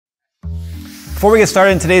Before we get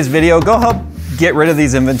started in today's video, go help get rid of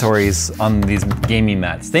these inventories on these gaming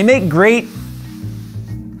mats. They make great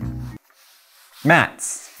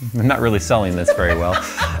mats. I'm not really selling this very well.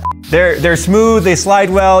 They're smooth, they slide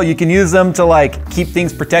well, you can use them to like keep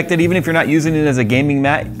things protected even if you're not using it as a gaming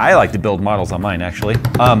mat. I like to build models on mine actually.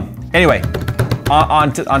 Anyway,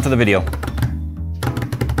 on to the video.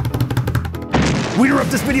 We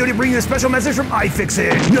interrupt this video to bring you a special message from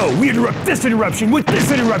iFixit. No, we interrupt this interruption with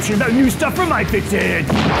this interruption about new stuff from iFixit.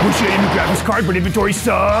 Wish you had a new graphics card, but inventory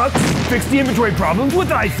sucks? Fix the inventory problems with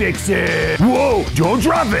iFixit. Whoa, don't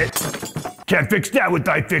drop it. Can't fix that with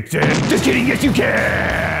iFixit. Just kidding, yes you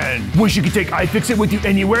can. Wish you could take iFixit with you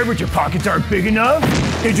anywhere, but your pockets aren't big enough?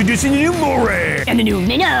 Introducing the new More and the new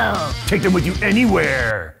Minnow. Take them with you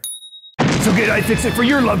anywhere. So get iFixit for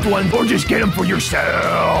your loved ones, or just get them for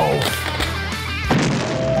yourself.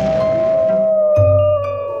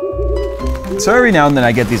 So every now and then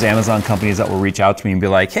I get these Amazon companies that will reach out to me and be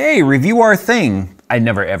like, hey, review our thing. I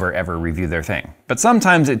never, ever, ever review their thing. But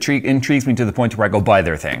sometimes it intrigues me to the point where I go buy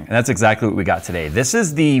their thing. And that's exactly what we got today. This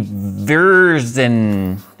is the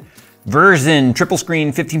Verzon triple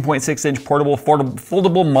screen 15.6 inch portable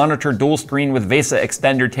foldable monitor dual screen with VESA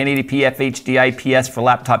extender 1080p FHD IPS for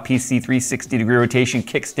laptop PC 360 degree rotation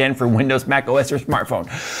kickstand for Windows, Mac OS or smartphone.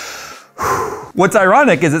 What's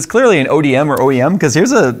ironic is it's clearly an ODM or OEM because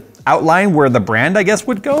here's a outline where the brand I guess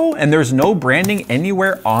would go, and there's no branding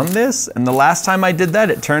anywhere on this. And the last time I did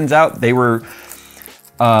that, it turns out they were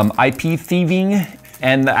IP thieving,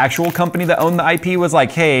 and the actual company that owned the IP was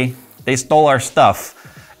like, hey, they stole our stuff.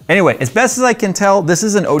 Anyway, as best as I can tell, this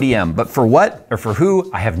is an ODM, but for what or for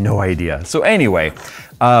who, I have no idea. So anyway,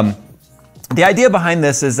 the idea behind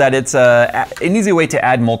this is that it's an easy way to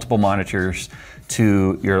add multiple monitors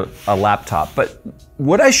to a laptop. But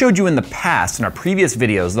what I showed you in the past, in our previous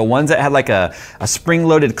videos, the ones that had like a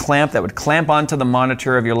spring-loaded clamp that would clamp onto the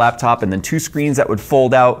monitor of your laptop and then two screens that would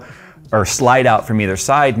fold out or slide out from either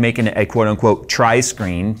side, making it a quote-unquote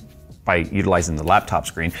tri-screen by utilizing the laptop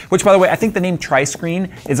screen. Which, by the way, I think the name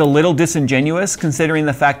tri-screen is a little disingenuous considering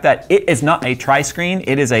the fact that it is not a tri-screen,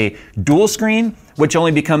 it is a dual screen, which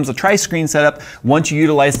only becomes a tri-screen setup once you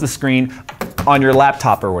utilize the screen on your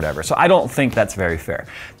laptop or whatever. So I don't think that's very fair.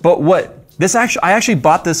 But I actually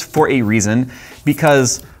bought this for a reason,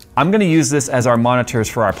 because I'm gonna use this as our monitors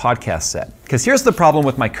for our podcast set. Because here's the problem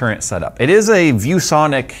with my current setup. It is a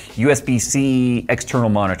ViewSonic USB-C external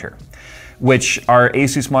monitor, which our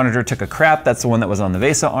Asus monitor took a crap. That's the one that was on the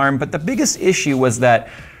VESA arm. But the biggest issue was that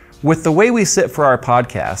with the way we sit for our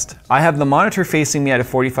podcast, I have the monitor facing me at a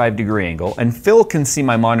 45-degree angle, and Phil can see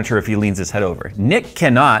my monitor if he leans his head over. Nick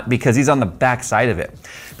cannot because he's on the back side of it.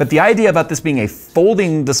 But the idea about this being a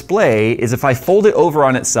folding display is if I fold it over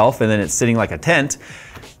on itself and then it's sitting like a tent,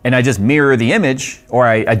 and I just mirror the image, or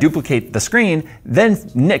I duplicate the screen, then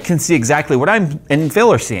Nick can see exactly what I'm and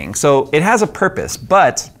Phil are seeing. So it has a purpose,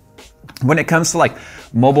 but when it comes to like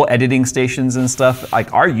mobile editing stations and stuff,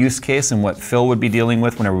 like our use case and what Phil would be dealing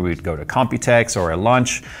with whenever we'd go to Computex or a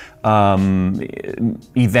launch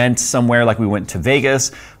event somewhere, like we went to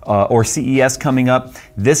Vegas or CES coming up,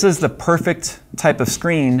 this is the perfect type of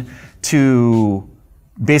screen to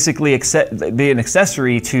basically be an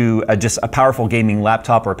accessory to just a powerful gaming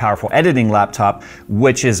laptop or a powerful editing laptop,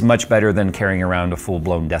 which is much better than carrying around a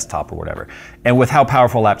full-blown desktop or whatever. And with how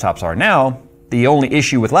powerful laptops are now, the only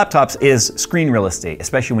issue with laptops is screen real estate,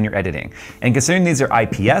 especially when you're editing. And considering these are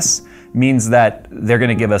IPS, means that they're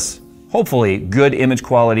gonna give us, hopefully, good image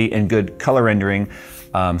quality and good color rendering,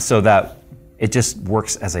 so that it just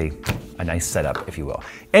works as a nice setup, if you will.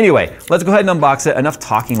 Anyway, let's go ahead and unbox it. Enough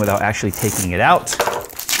talking without actually taking it out.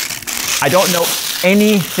 I don't know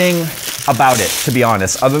anything about it, to be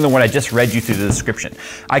honest, other than what I just read you through the description.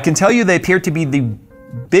 I can tell you they appear to be the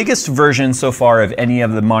biggest version so far of any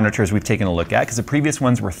of the monitors we've taken a look at, because the previous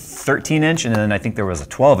ones were 13-inch and then I think there was a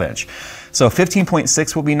 12-inch. So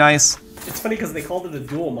 15.6 will be nice. It's funny because they called it a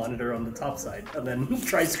dual monitor on the top side and then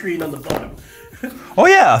tri-screen on the bottom. Oh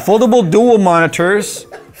yeah, foldable dual monitors,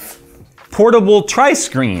 portable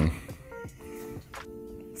tri-screen.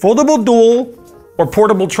 Foldable dual or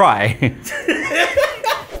portable tri.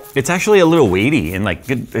 It's actually a little weighty, and like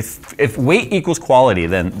if weight equals quality,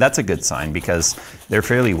 then that's a good sign because they're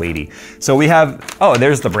fairly weighty. So we have, oh,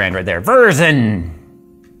 there's the brand right there, Verzon.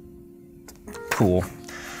 Cool.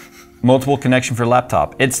 Multiple connection for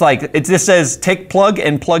laptop. It's like, it just says take plug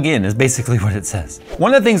and plug in is basically what it says.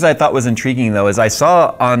 One of the things I thought was intriguing though is I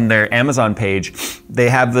saw on their Amazon page, they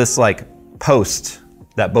have this like post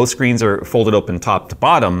that both screens are folded open top to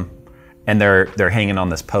bottom, and they're hanging on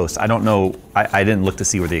this post. I don't know, I didn't look to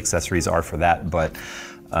see where the accessories are for that, but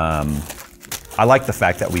I like the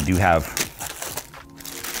fact that we do have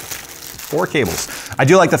 4 cables. I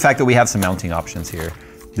do like the fact that we have some mounting options here.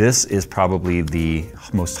 This is probably the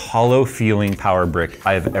most hollow feeling power brick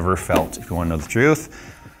I've ever felt, if you want to know the truth.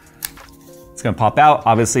 It's gonna pop out.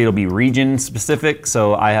 Obviously it'll be region specific.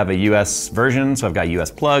 So I have a US version, so I've got a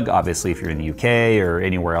US plug. Obviously if you're in the UK or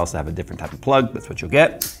anywhere else that have a different type of plug, that's what you'll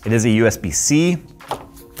get. It is a USB-C,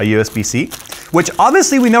 which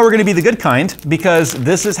obviously we know we're gonna be the good kind because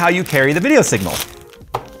this is how you carry the video signal.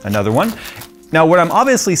 Another one. Now what I'm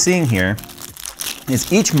obviously seeing here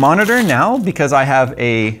is each monitor now, because I have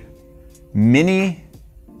a mini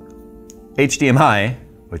HDMI,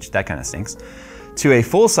 which that kind of stinks, to a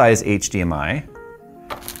full-size HDMI,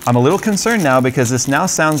 I'm a little concerned now because this now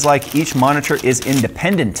sounds like each monitor is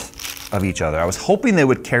independent of each other. I was hoping they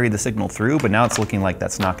would carry the signal through, but now it's looking like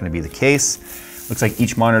that's not going to be the case. Looks like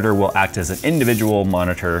each monitor will act as an individual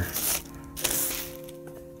monitor.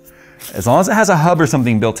 As long as it has a hub or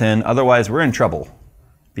something built in, otherwise we're in trouble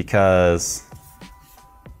because,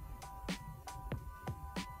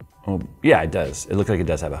 oh yeah, it does. It looks like it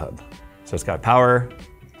does have a hub. So it's got power,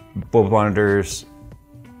 both monitors.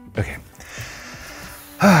 Okay.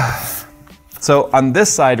 So on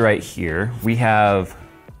this side right here, we have,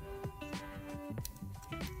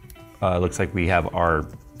 looks like we have our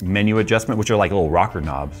menu adjustment, which are like little rocker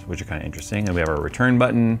knobs, which are kind of interesting. And we have our return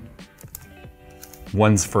button.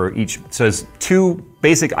 One's for each, so it's 2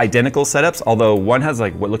 basic identical setups, although one has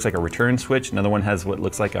like what looks like a return switch, another one has what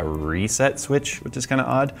looks like a reset switch, which is kind of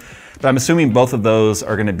odd. But I'm assuming both of those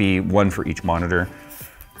are gonna be one for each monitor.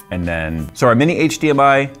 And then, so our mini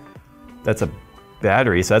HDMI, that's a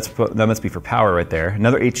battery, so that must be for power right there.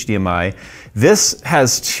 Another HDMI. This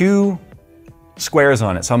has 2 squares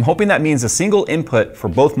on it, so I'm hoping that means a single input for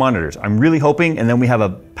both monitors. I'm really hoping, and then we have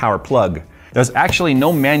a power plug. There's actually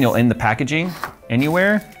no manual in the packaging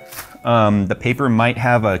anywhere. The paper might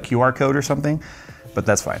have a QR code or something, but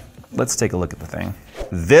that's fine. Let's take a look at the thing.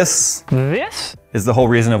 This is the whole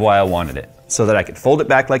reason of why I wanted it, so that I could fold it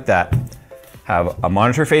back like that, have a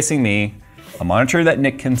monitor facing me, a monitor that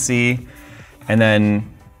Nick can see, and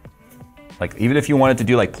then, like, even if you wanted to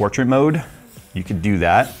do like portrait mode, you could do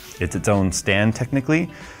that. It's its own stand technically,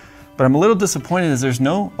 but I'm a little disappointed as there's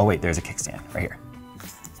no, oh wait, there's a kickstand right here.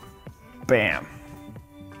 Bam.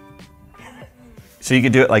 So you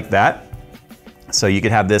could do it like that. So you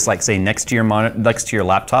could have this, like, say, next to your monitor, next to your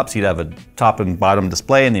laptop. So you'd have a top and bottom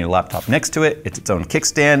display and then your laptop next to it. It's its own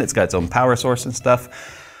kickstand. It's got its own power source and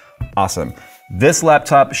stuff. Awesome. This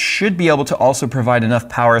laptop should be able to also provide enough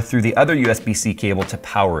power through the other USB-C cable to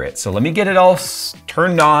power it. So let me get it all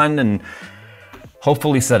turned on and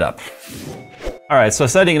hopefully set up. All right, so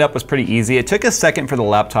setting it up was pretty easy. It took a second for the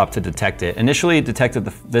laptop to detect it. Initially, it detected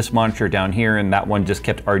this monitor down here, and that one just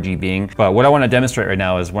kept RGBing. But what I want to demonstrate right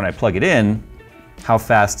now is when I plug it in, how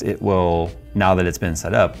fast it will, now that it's been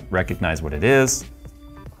set up, recognize what it is,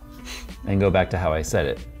 and go back to how I set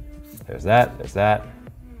it. There's that.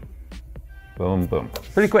 Boom, boom.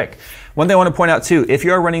 Pretty quick. One thing I want to point out too, if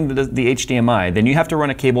you are running the HDMI, then you have to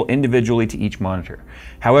run a cable individually to each monitor.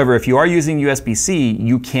 However, if you are using USB-C,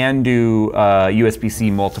 you can do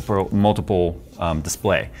USB-C multiple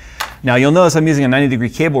display. Now you'll notice I'm using a 90-degree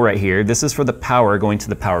cable right here. This is for the power going to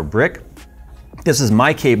the power brick. This is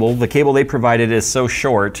my cable. The cable they provided is so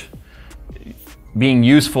short, being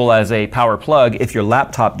useful as a power plug if your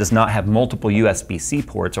laptop does not have multiple USB-C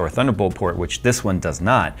ports or a Thunderbolt port, which this one does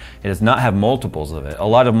not. It does not have multiples of it. A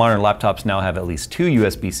lot of modern laptops now have at least 2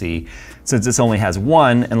 USB-C. Since this only has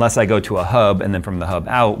 1, unless I go to a hub and then from the hub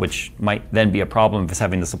out, which might then be a problem if it's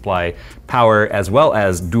having to supply power as well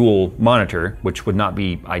as dual monitor, which would not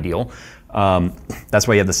be ideal. That's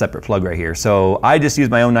why you have the separate plug right here. So I just use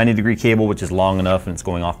my own 90-degree cable, which is long enough and it's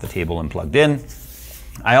going off the table and plugged in.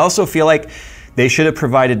 I also feel like they should have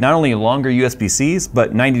provided not only longer USB-Cs,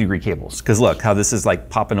 but 90-degree cables. Because look how this is like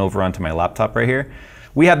popping over onto my laptop right here.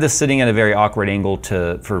 We have this sitting at a very awkward angle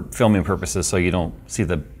for filming purposes, so you don't see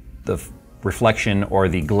the reflection or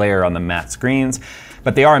the glare on the matte screens.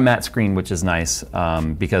 But they are a matte screen, which is nice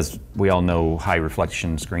because we all know high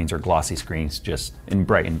reflection screens or glossy screens just in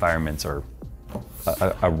bright environments are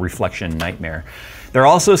a reflection nightmare. They're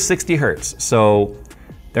also 60 Hertz, so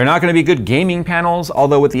they're not gonna be good gaming panels,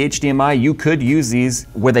 although with the HDMI, you could use these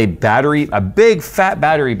with a battery, a big fat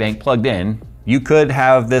battery bank plugged in. You could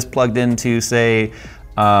have this plugged into, say,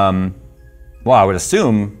 well, I would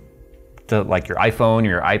assume to like your iPhone or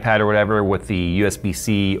your iPad or whatever with the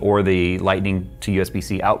USB-C or the Lightning to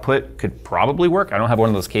USB-C output could probably work. I don't have one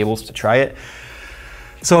of those cables to try it.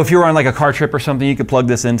 So if you're on like a car trip or something, you could plug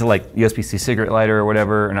this into like USB-C cigarette lighter or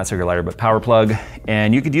whatever, or not cigarette lighter, but power plug.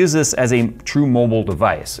 And you could use this as a true mobile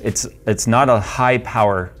device. It's not a high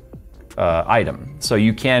power item. So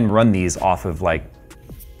you can run these off of like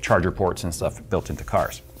charger ports and stuff built into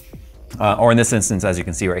cars. Or in this instance, as you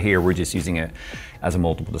can see right here, we're just using it as a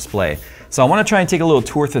multiple display. So I want to try and take a little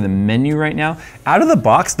tour through the menu right now. Out of the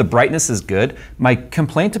box, the brightness is good. My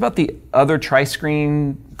complaint about the other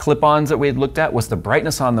tri-screen clip-ons that we had looked at was the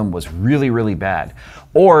brightness on them was really, really bad.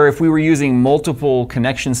 Or if we were using multiple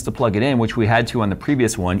connections to plug it in, which we had to on the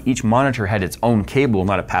previous one, each monitor had its own cable,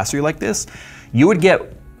 not a pass-through like this, you would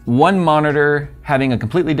get one monitor having a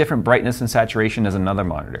completely different brightness and saturation as another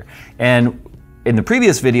monitor. And in the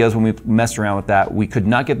previous videos when we messed around with that, we could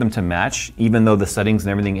not get them to match, even though the settings and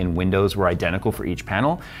everything in Windows were identical for each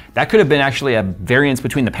panel. That could have been actually a variance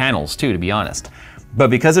between the panels too, to be honest. But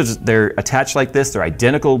because they're attached like this, they're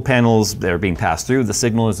identical panels, they're being passed through, the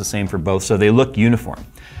signal is the same for both, so they look uniform.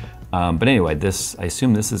 But anyway, I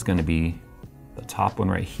assume this is gonna be the top one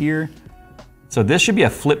right here. So this should be a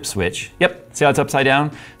flip switch. Yep, see how it's upside down?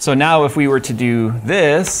 So now if we were to do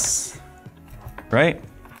this, right?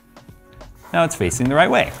 Now it's facing the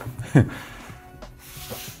right way.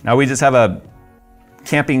 Now we just have a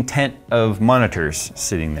camping tent of monitors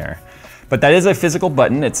sitting there. But that is a physical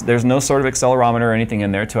button. There's no sort of accelerometer or anything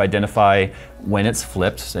in there to identify when it's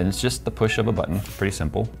flipped, and it's just the push of a button, pretty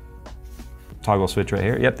simple. Toggle switch right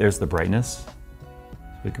here. Yep, there's the brightness.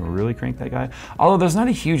 We can really crank that guy. Although there's not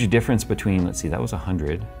a huge difference between, let's see, that was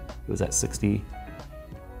 100. It was at 60.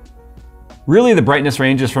 Really the brightness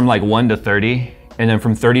range is from like 1 to 30. And then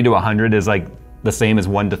from 30 to 100 is like the same as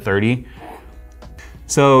 1 to 30.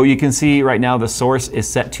 So you can see right now the source is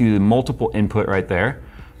set to multiple input right there.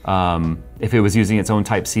 If it was using its own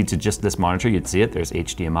Type-C to just this monitor, you'd see it. There's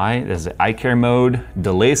HDMI, there's the eye care mode,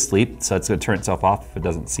 delay sleep, so it's gonna turn itself off if it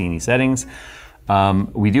doesn't see any settings.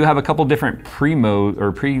 We do have a couple different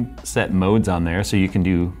preset modes on there, so you can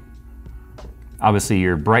do, obviously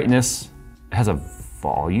your brightness has a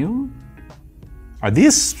volume. Are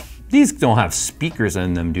these don't have speakers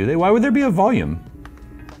in them, do they? Why would there be a volume?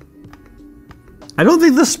 I don't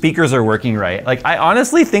think the speakers are working right. Like, I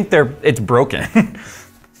honestly think it's broken.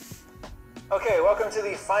 Okay, welcome to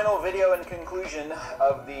the final video and conclusion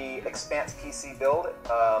of the Expanse PC build.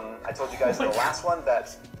 I told you guys in the last one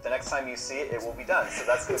that the next time you see it, it will be done. So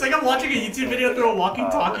that's it's like I'm watching a YouTube video through a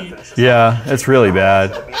walkie-talkie. Yeah, it's really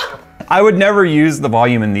bad. I would never use the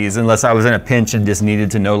volume in these unless I was in a pinch and just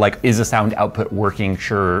needed to know, like, is the sound output working?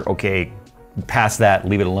 Sure, okay, past that,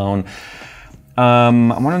 leave it alone. I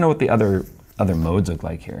wanna know what the other modes look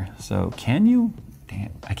like here. So can you,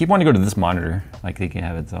 damn, I keep wanting to go to this monitor, like they can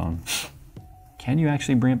have its own. Can you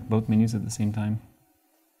actually bring up both menus at the same time?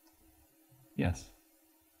 Yes.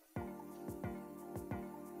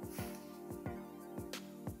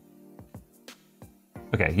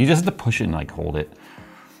 Okay, you just have to push it and like hold it.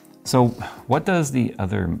 So what does gaming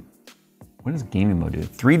mode do?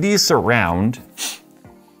 3D surround,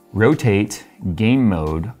 rotate, game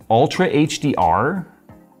mode, ultra HDR.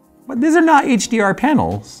 But these are not HDR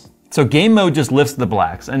panels. So game mode just lifts the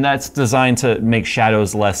blacks, and that's designed to make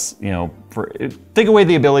shadows less, take away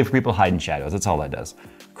the ability for people to hide in shadows. That's all that does.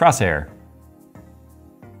 Crosshair.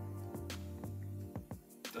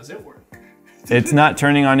 Does it work? It's not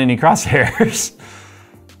turning on any crosshairs.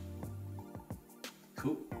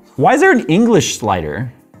 Cool. Why is there an English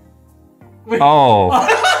slider? Wait. Oh,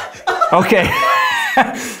 okay.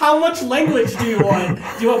 How much language do you want?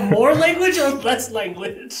 Do you want more language or less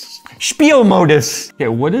language? Spiel modus. Okay,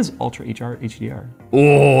 what is Ultra HDR?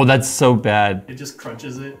 Oh, that's so bad. It just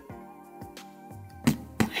crunches it.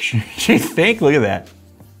 You think? Look at that.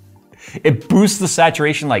 It boosts the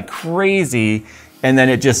saturation like crazy, and then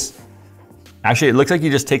it just, actually it looks like you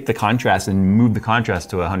just take the contrast and move the contrast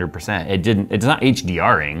to 100%. It's not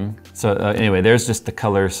HDRing. So anyway, there's just the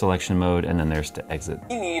color selection mode, and then there's the exit.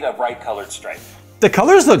 You need a bright colored stripe. The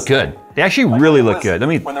colors look good. They actually really look good. Let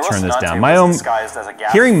me turn this down.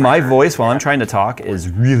 Hearing my voice while I'm trying to talk is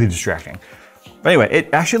really distracting. But anyway,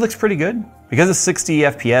 it actually looks pretty good. Because it's 60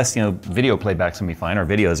 FPS, video playback's gonna be fine. Our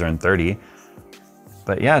videos are in 30.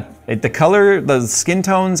 But yeah, the skin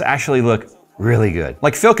tones actually look really good.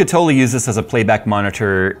 Like Phil could totally use this as a playback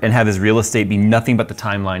monitor and have his real estate be nothing but the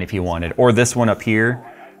timeline if he wanted. Or this one up here,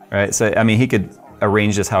 right? So, I mean, he could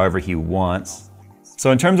arrange this however he wants. So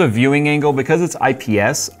in terms of viewing angle, because it's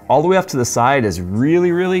IPS, all the way up to the side is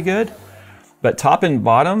really, really good. But top and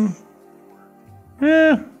bottom,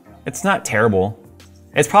 it's not terrible.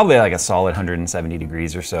 It's probably like a solid 170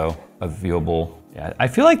 degrees or so of viewable. Yeah, I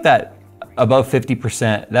feel like that above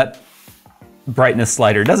 50%, that brightness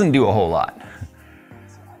slider doesn't do a whole lot.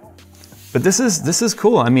 But this is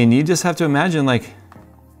cool. I mean, you just have to imagine like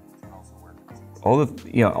all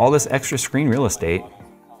this extra screen real estate.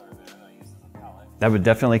 That would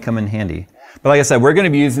definitely come in handy. But like I said, we're going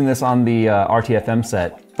to be using this on the RTFM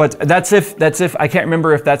set. But that's if I can't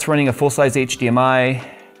remember if that's running a full-size HDMI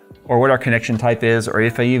or what our connection type is, or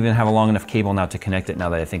if I even have a long enough cable now to connect it now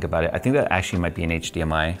that I think about it. I think that actually might be an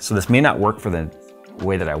HDMI. So this may not work for the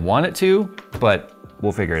way that I want it to, but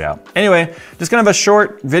we'll figure it out. Anyway, just kind of a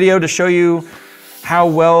short video to show you how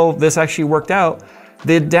well this actually worked out.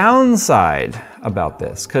 The downside about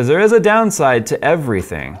this, because there is a downside to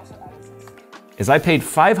everything, is I paid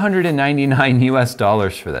 $599 US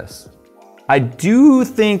for this. I do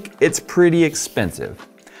think it's pretty expensive.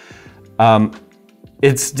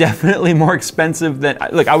 It's definitely more expensive than,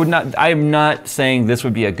 look, I am not saying this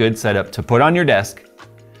would be a good setup to put on your desk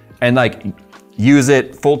and like use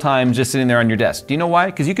it full time just sitting there on your desk. Do you know why?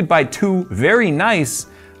 Because you could buy two very nice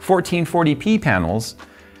 1440p panels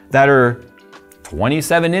that are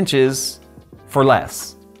 27 inches for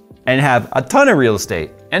less and have a ton of real estate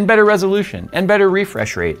and better resolution and better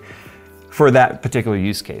refresh rate for that particular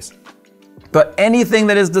use case. But anything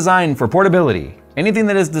that is designed for portability, anything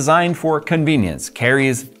that is designed for convenience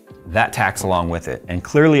carries that tax along with it. And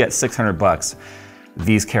clearly at 600 bucks,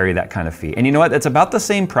 these carry that kind of fee. And you know what? It's about the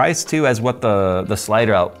same price too as what the slide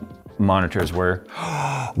out monitors were.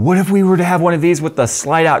 What if we were to have one of these with the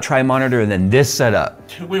slide out tri-monitor and then this setup?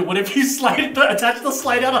 Wait, what if you attach the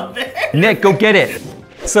slide out on there? Nick, go get it.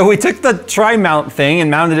 So we took the tri-mount thing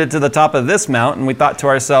and mounted it to the top of this mount, and we thought to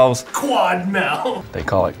ourselves, quad mount. They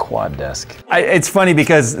call it quad desk. It's funny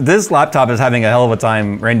because this laptop is having a hell of a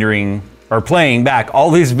time rendering or playing back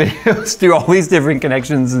all these videos through all these different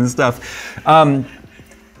connections and stuff.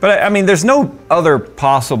 But I mean, there's no other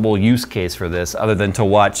possible use case for this other than to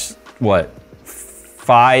watch, what,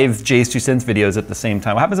 5 Jay's 2 Cents videos at the same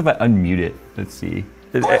time. What happens if I unmute it? Let's see.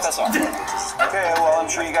 Okay, well, I'm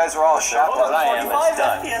sure you guys are all shocked as I am. It's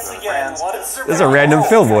done. This is a random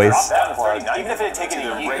Phil voice. Even if it had taken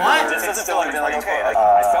a year, What? it's still been like, okay,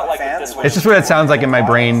 I felt like this It's just what it sounds like in my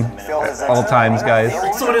brain at all times, guys.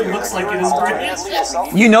 That's what it looks like in his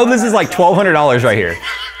brain. You know this is like $1,200 right here.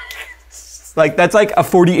 Like, that's like a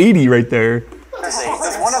 4080 right there.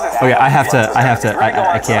 Okay,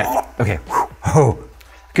 I can't. Okay, oh,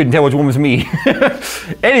 couldn't tell which one was me.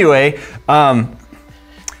 Anyway,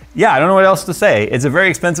 yeah, I don't know what else to say. It's a very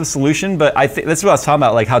expensive solution, but I think that's what I was talking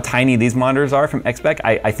about, like how tiny these monitors are from XSpec.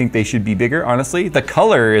 I think they should be bigger, honestly. The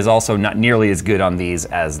color is also not nearly as good on these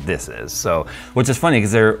as this is. So, which is funny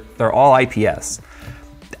because they're all IPS.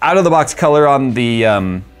 Out of the box color on the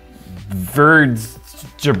Vergeberg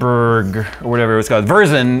or whatever it was called,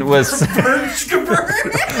 Verzen was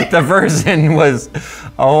the Verzen was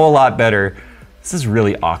a whole lot better. This is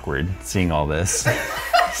really awkward seeing all this.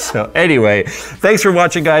 So anyway, thanks for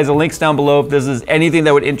watching, guys. The link's down below if this is anything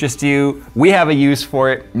that would interest you. We have a use for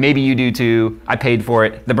it. Maybe you do too. I paid for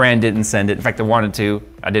it. The brand didn't send it. In fact, I wanted to.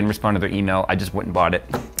 I didn't respond to their email. I just went and bought it.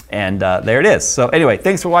 And there it is. So anyway,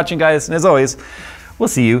 thanks for watching, guys. And as always, we'll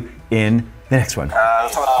see you in the next one.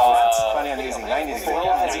 Let's talk about offense. Funny, I'm using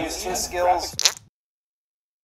 90 skills.